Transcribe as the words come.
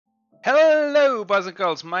Hello, boys and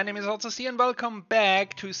girls. My name is Otzi, and welcome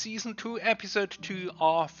back to Season 2, Episode 2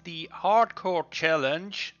 of the Hardcore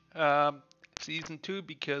Challenge. Season 2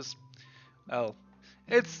 because, well,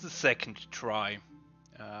 it's the second try.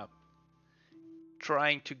 Uh,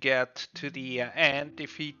 Trying to get to the end,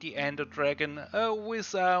 defeat the Ender Dragon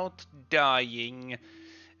without dying.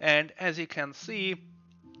 And as you can see,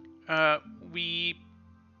 we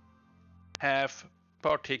have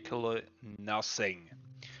particularly nothing.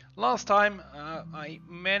 Last time I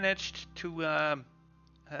managed to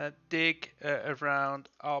dig around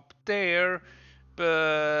up there,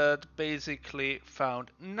 but basically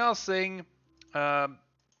found nothing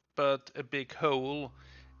but a big hole.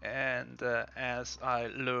 And as I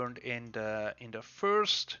learned in the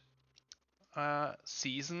first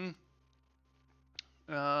season,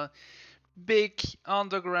 uh, big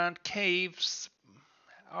underground caves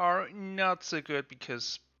are not so good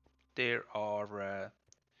because there are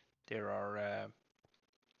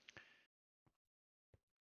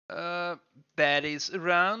baddies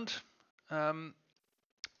around, um,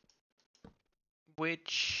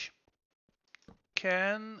 which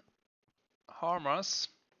can harm us.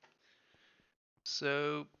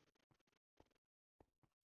 So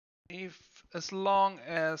if as long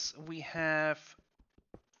as we have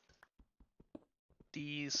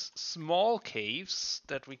these small caves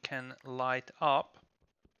that we can light up,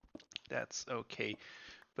 that's okay.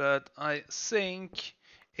 But I think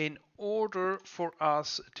in order for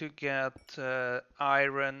us to get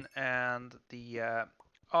iron and the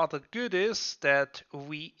other goodies that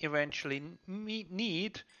we eventually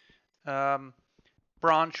need, um,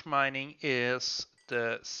 branch mining is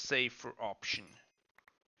the safer option.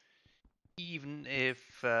 Even if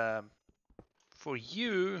for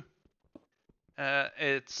you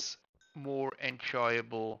it's more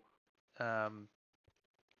enjoyable um,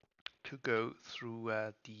 to go through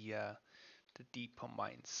the deeper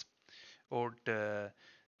mines or the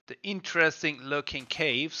interesting looking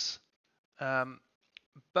caves, um,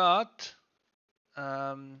 but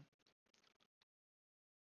um,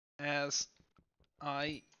 as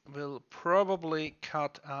I will probably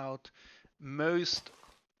cut out most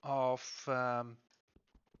of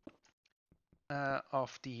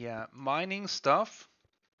the mining stuff.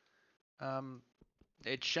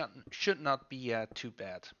 It should not be too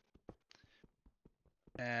bad.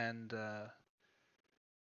 And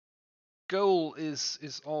goal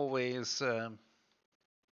is always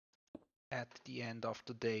at the end of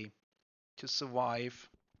the day to survive,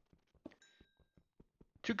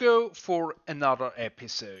 to go for another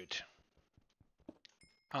episode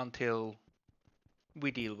until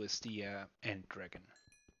we deal with the end dragon.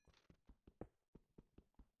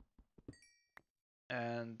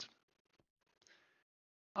 And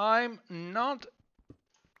I'm not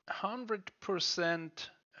 100%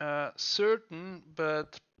 certain,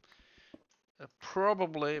 but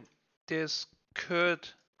probably this could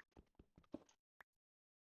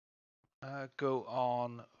go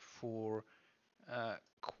on for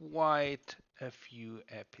quite a few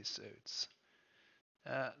episodes.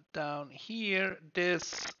 Down here,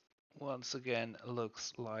 this once again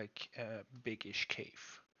looks like a biggish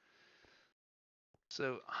cave.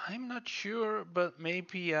 So I'm not sure, but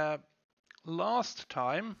maybe last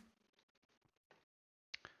time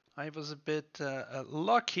I was a bit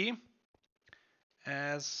lucky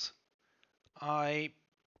as I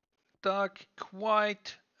dug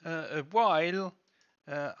quite a while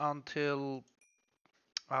until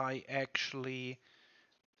I actually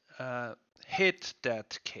hit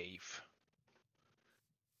that cave.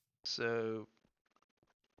 So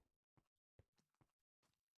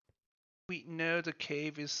we know the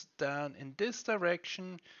cave is down in this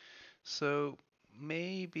direction, so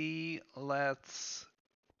maybe let's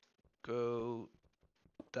go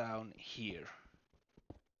down here.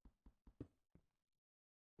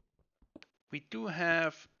 We do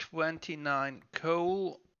have 29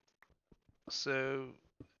 coal, so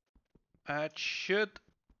that should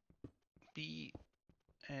be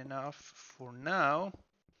enough for now.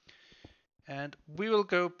 And we will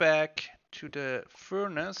go back to the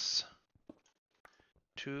furnace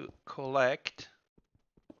to collect.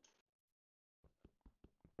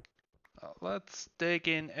 Let's dig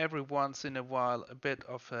in every once in a while a bit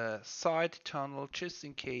of a side tunnel just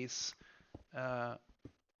in case there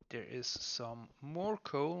is some more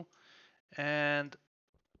coal, and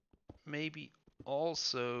maybe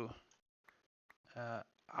also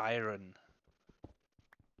iron.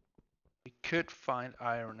 We could find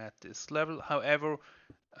iron at this level, however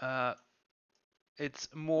it's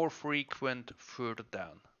more frequent further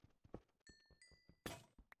down.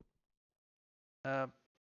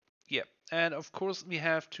 yeah, and of course we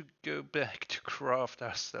have to go back to craft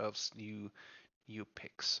ourselves new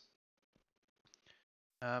picks.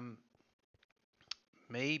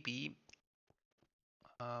 Maybe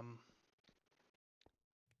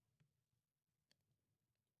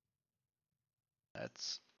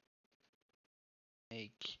let's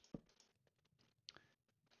make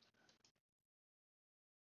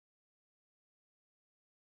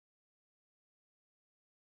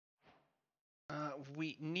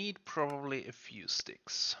we need probably a few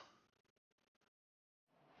sticks,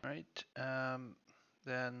 right?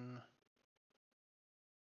 Then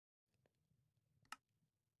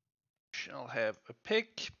shall have a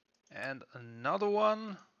pick and another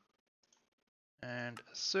one and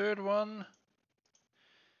a third one,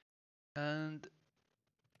 and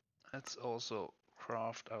let's also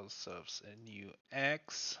craft ourselves a new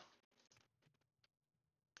axe.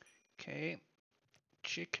 Okay,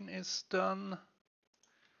 chicken is done.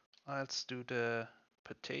 Let's do the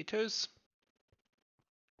potatoes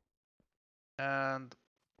and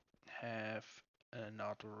have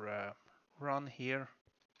another run here.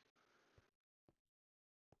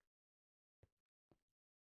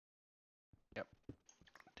 Yep,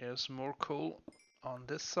 there's more coal on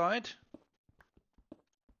this side.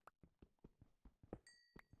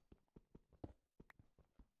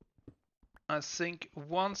 I think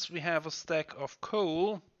once we have a stack of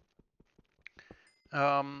coal,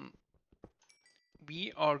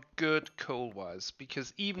 we are good coal-wise,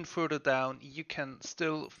 because even further down you can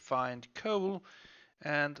still find coal,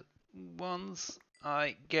 and once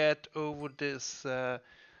I get over this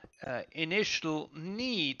initial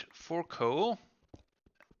need for coal,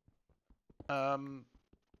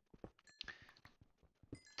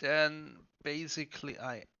 then basically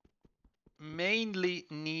I mainly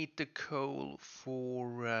need the coal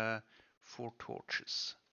for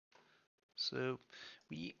torches. So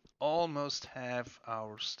we almost have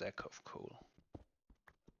our stack of coal.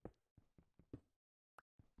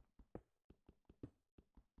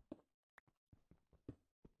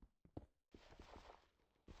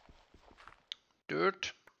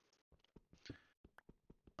 Dirt.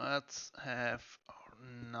 Let's have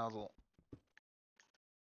another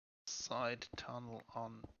side tunnel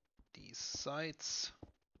on these sides.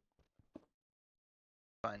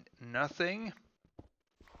 Find nothing.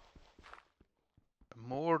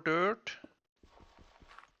 More dirt.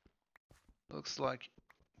 Looks like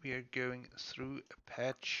we are going through a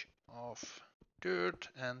patch of dirt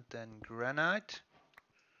and then granite.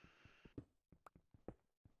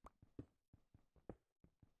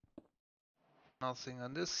 Nothing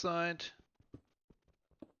on this side.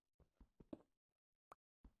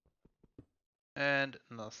 And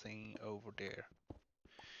nothing over there.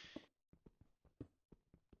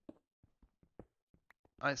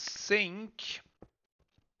 I think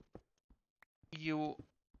you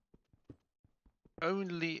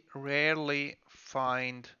only rarely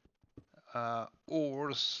find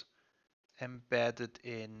ores embedded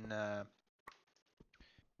in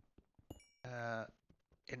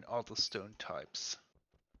other stone types.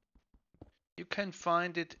 You can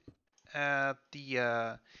find it at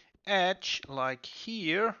the edge, like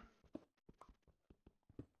here,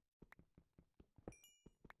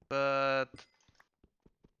 but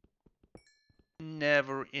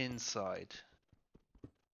never inside,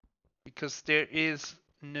 because there is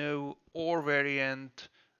no ore variant,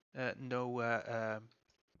 no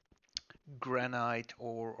granite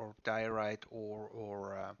or diorite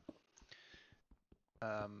or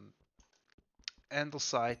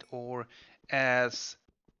andesite ore as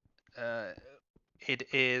it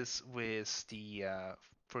is with the,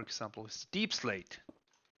 for example, with deep slate.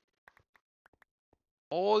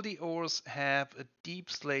 All the ores have a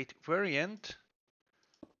deep slate variant.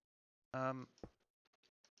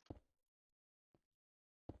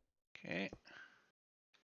 Okay.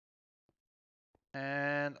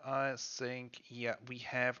 And I think, yeah, we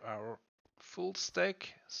have our full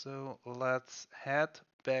stack. So let's head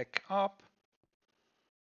back up.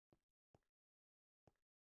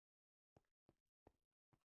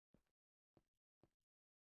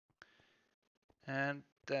 And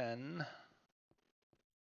then,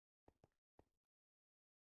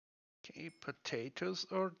 okay, potatoes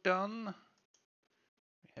are done.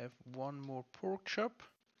 We have one more pork chop.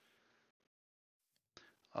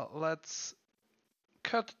 Let's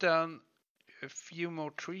cut down a few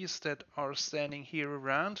more trees that are standing here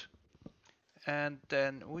around, and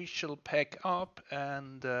then we shall pack up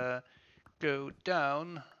and go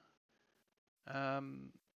down,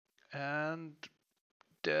 and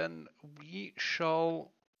then we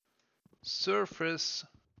shall surface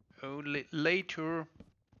only later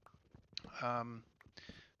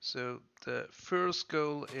So the first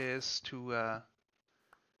goal is to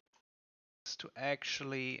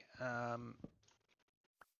actually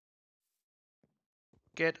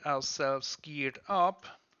get ourselves geared up,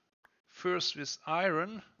 first with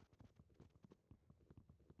iron,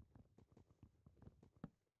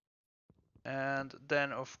 and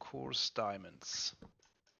then of course diamonds.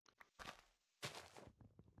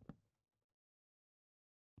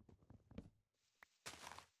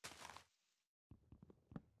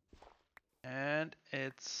 And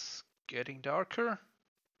it's getting darker,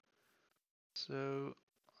 so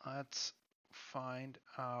let's find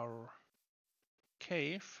our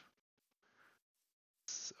cave.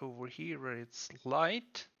 It's over here where it's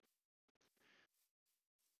light.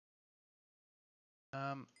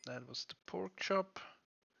 That was the pork chop.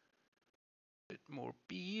 Bit more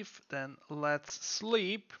beef, then let's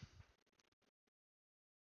sleep.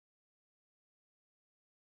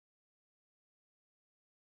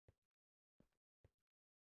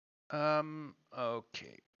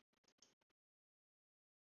 Okay.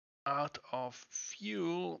 Out of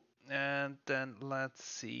fuel, and then let's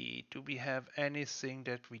see, do we have anything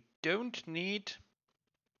that we don't need?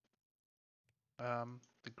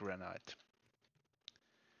 The granite.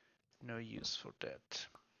 No use for that.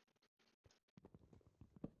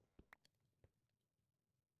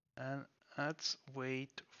 And let's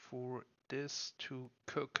wait for this to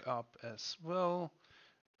cook up as well.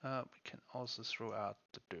 We can also throw out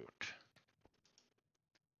the dirt.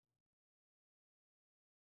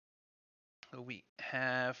 We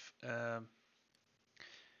have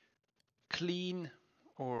clean,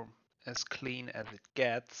 or as clean as it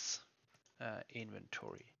gets,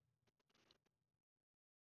 inventory.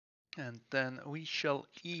 And then we shall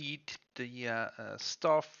eat the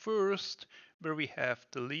stuff first, where we have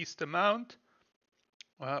the least amount,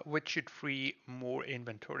 which should free more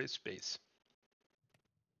inventory space.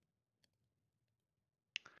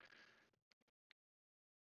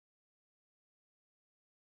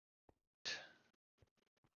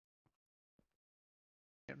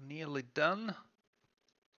 We're nearly done.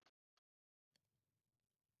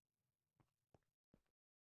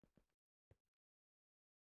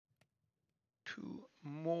 Two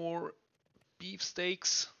more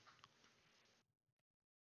beefsteaks.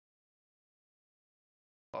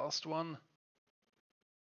 Last one.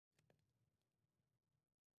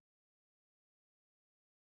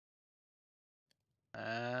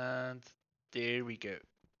 And there we go.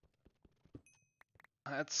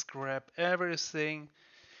 Let's grab everything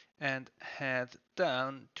and head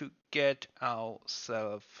down to get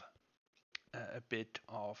ourselves a bit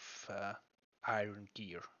of iron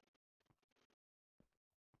gear.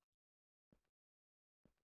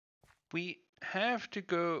 We have to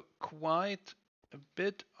go quite a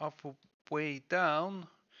bit of a way down.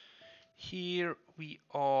 Here we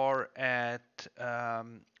are at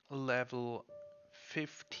level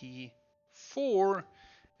 54,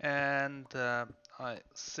 and I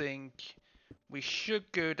think we should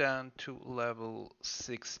go down to level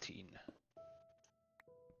 16.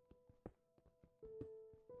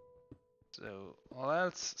 So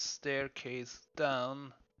let's staircase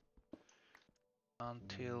down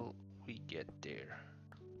until we get there.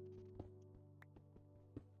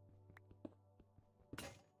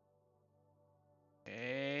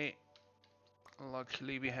 Okay,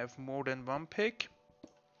 luckily we have more than one pick,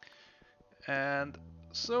 and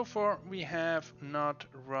so far we have not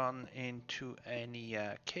run into any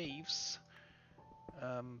caves.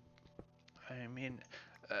 I mean,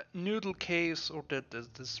 noodle caves, or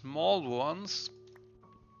the small ones,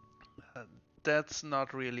 that's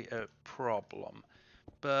not really a problem.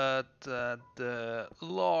 But the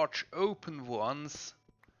large open ones,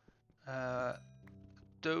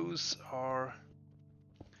 those are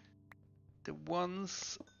the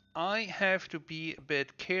ones I have to be a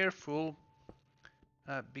bit careful,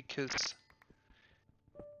 because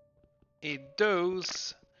in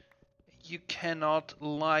those you cannot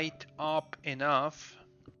light up enough,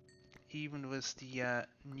 even with the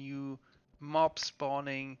new mob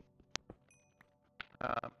spawning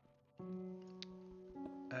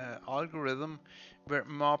algorithm, where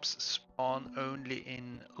mobs spawn only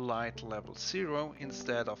in light level 0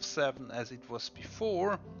 instead of 7 as it was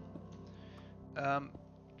before.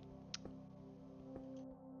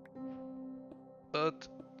 But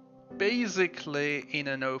basically in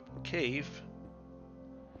an open cave,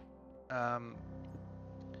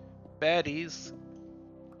 baddies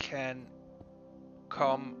can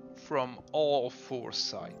come from all 4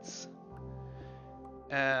 sides.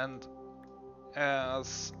 And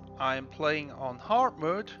as I'm playing on hard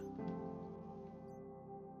mode,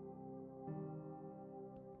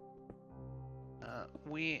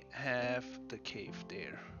 we have the cave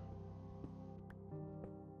there.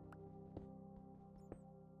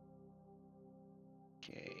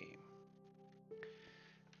 Okay.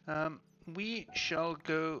 We shall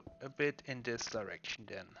go a bit in this direction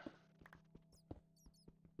then.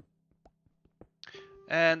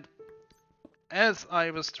 And as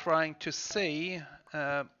I was trying to say,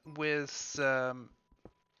 with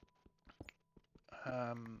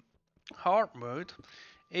hard mode,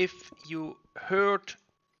 if you hurt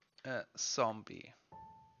a zombie,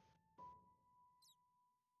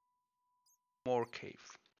 more cave,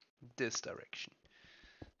 this direction.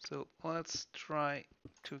 So let's try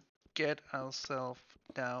to get ourselves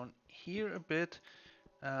down here a bit,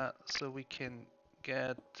 so we can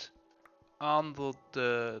get under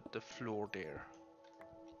the floor there.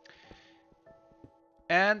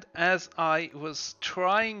 And as I was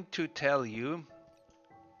trying to tell you,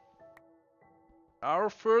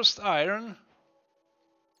 our first iron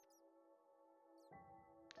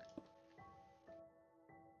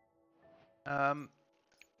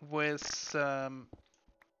with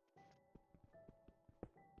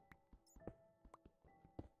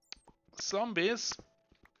zombies,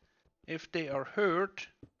 if they are hurt,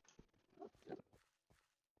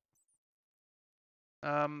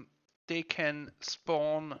 they can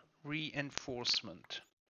spawn reinforcement.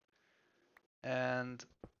 And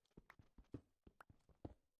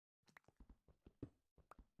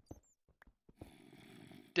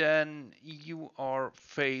then you are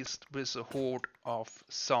faced with a horde of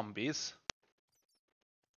zombies.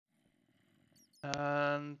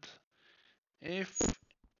 And if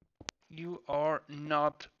you are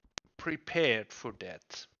not prepared for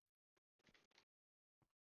that,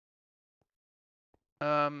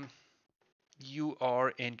 you are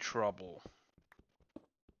in trouble.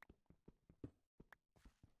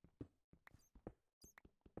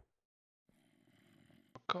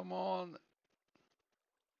 Come on.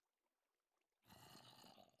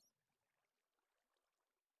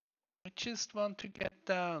 I just want to get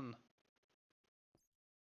down.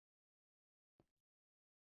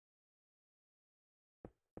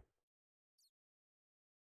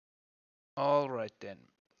 All right then.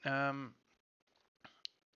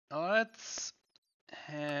 Let's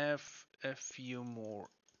have a few more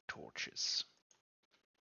torches.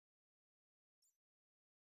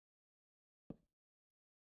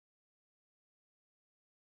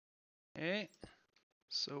 Okay,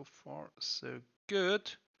 so far so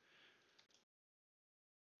good.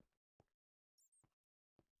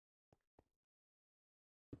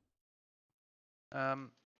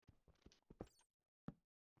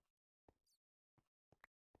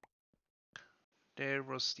 There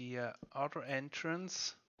was the other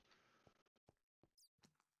entrance.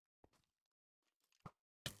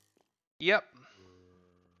 Yep.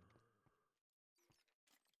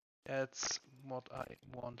 That's what I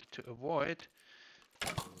wanted to avoid.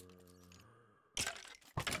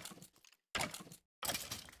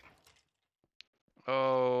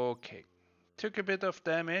 Okay. Took a bit of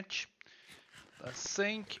damage. I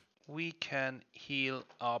think we can heal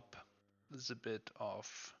up with a bit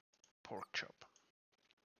of pork chop.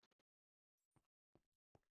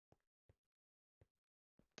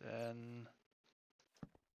 Then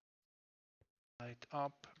light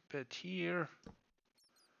up a bit here.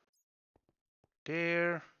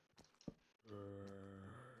 There.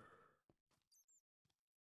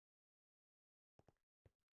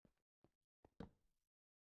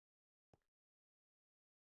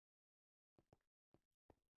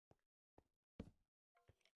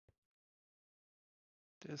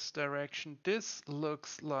 This direction. This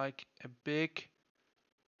looks like a big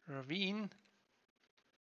ravine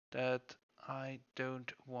that I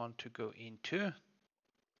don't want to go into.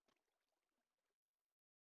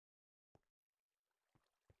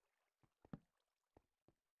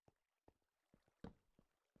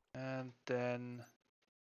 And then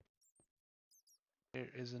there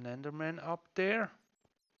is an Enderman up there.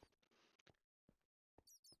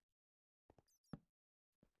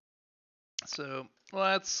 So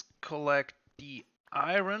let's collect the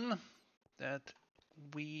iron that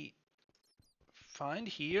we find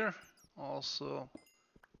here. Also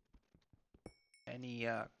any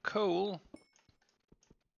coal.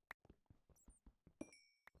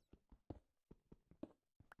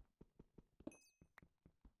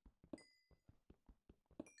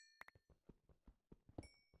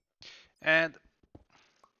 And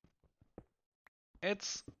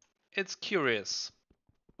it's curious.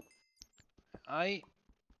 I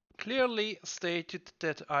clearly stated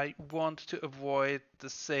that I want to avoid the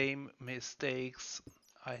same mistakes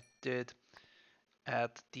I did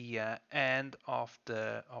at the end of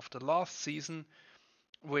the last season,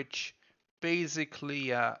 which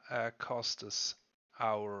basically cost us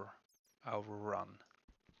our run.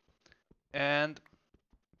 And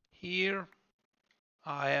here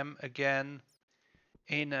I am again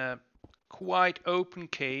in a quite open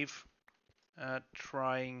cave,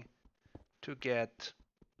 trying to get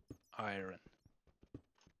iron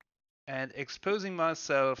and exposing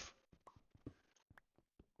myself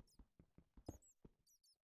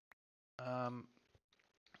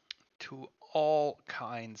to all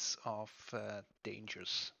kinds of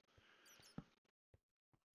dangers.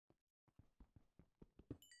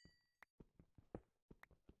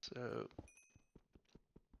 So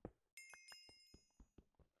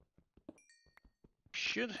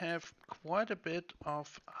should have quite a bit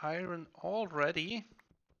of iron already.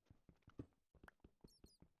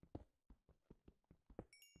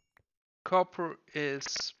 Copper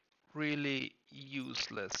is really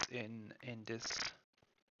useless in this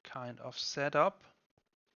kind of setup.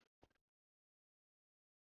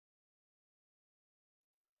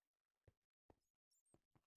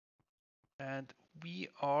 And we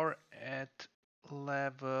are at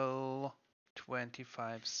level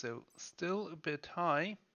 25, so still a bit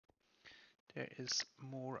high. There is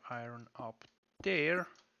more iron up there.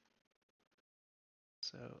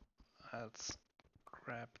 So let's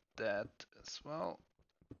grab that as well.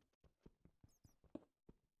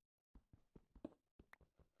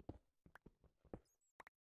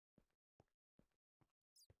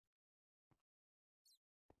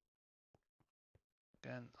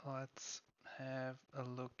 Then let's have a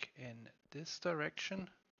look in this direction.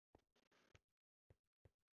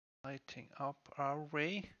 Lighting up our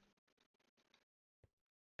way.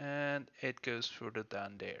 And it goes further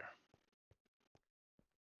down there.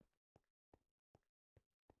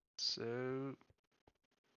 So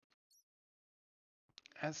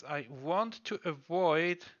as I want to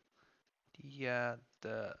avoid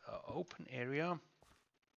the open area,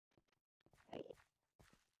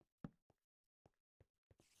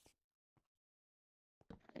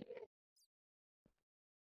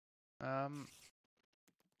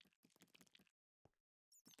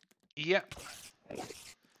 yeah,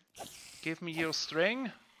 give me your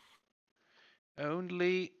string.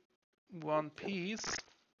 Only one piece.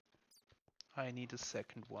 I need a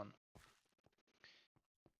second one.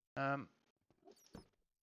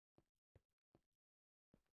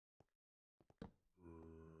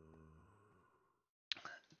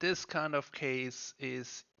 This kind of case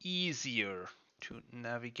is easier to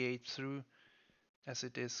navigate through as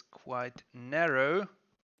it is quite narrow.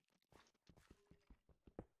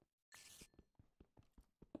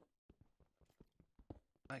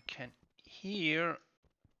 I can hear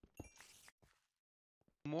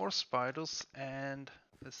more spiders and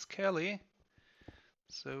a skelly,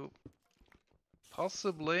 so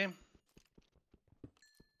possibly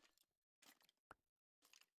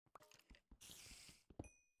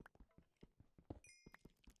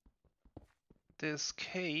this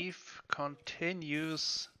cave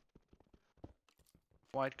continues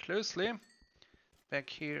quite closely. Back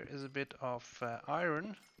here is a bit of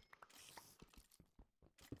iron.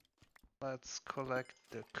 Let's collect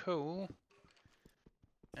the coal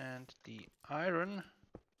and the iron.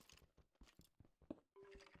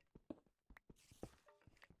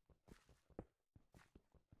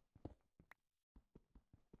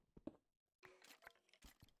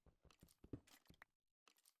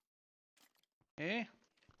 Okay,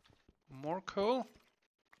 more coal.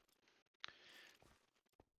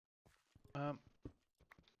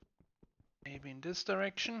 Maybe in this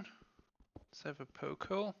direction. Let's have a poke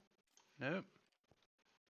hole. Nope.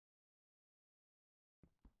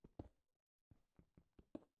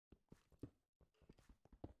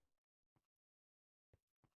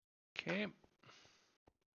 Okay.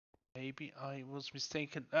 Maybe I was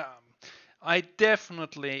mistaken. I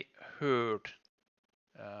definitely heard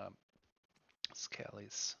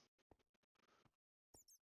skellies.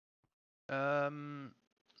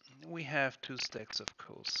 We have 2 stacks of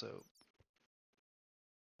coal, so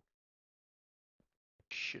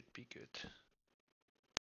should be good.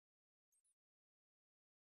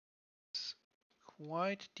 It's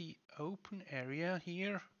quite the open area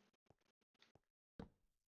here.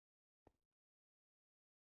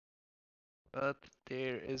 But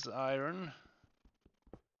there is iron.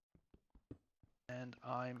 And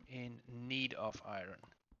I'm in need of iron.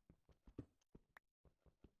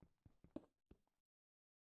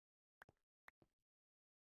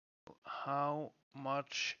 How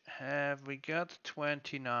much have we got?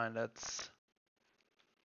 29. That's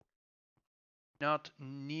not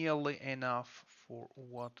nearly enough for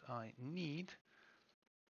what I need.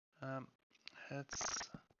 Let's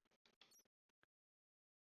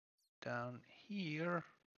down here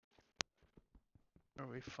where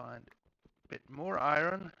we find a bit more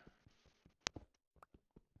iron.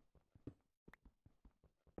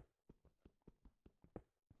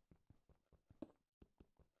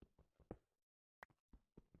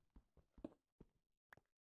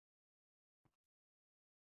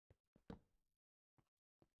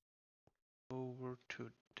 Over to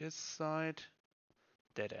this side.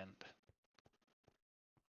 Dead end.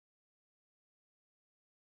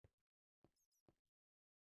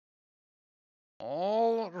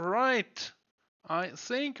 All right. I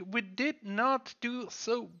think we did not do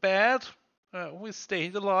so bad. We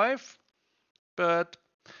stayed alive, but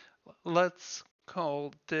let's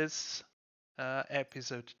call this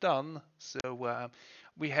episode done. So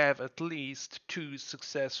we have at least 2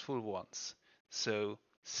 successful ones. So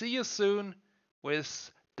see you soon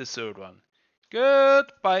with the third one.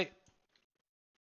 Goodbye.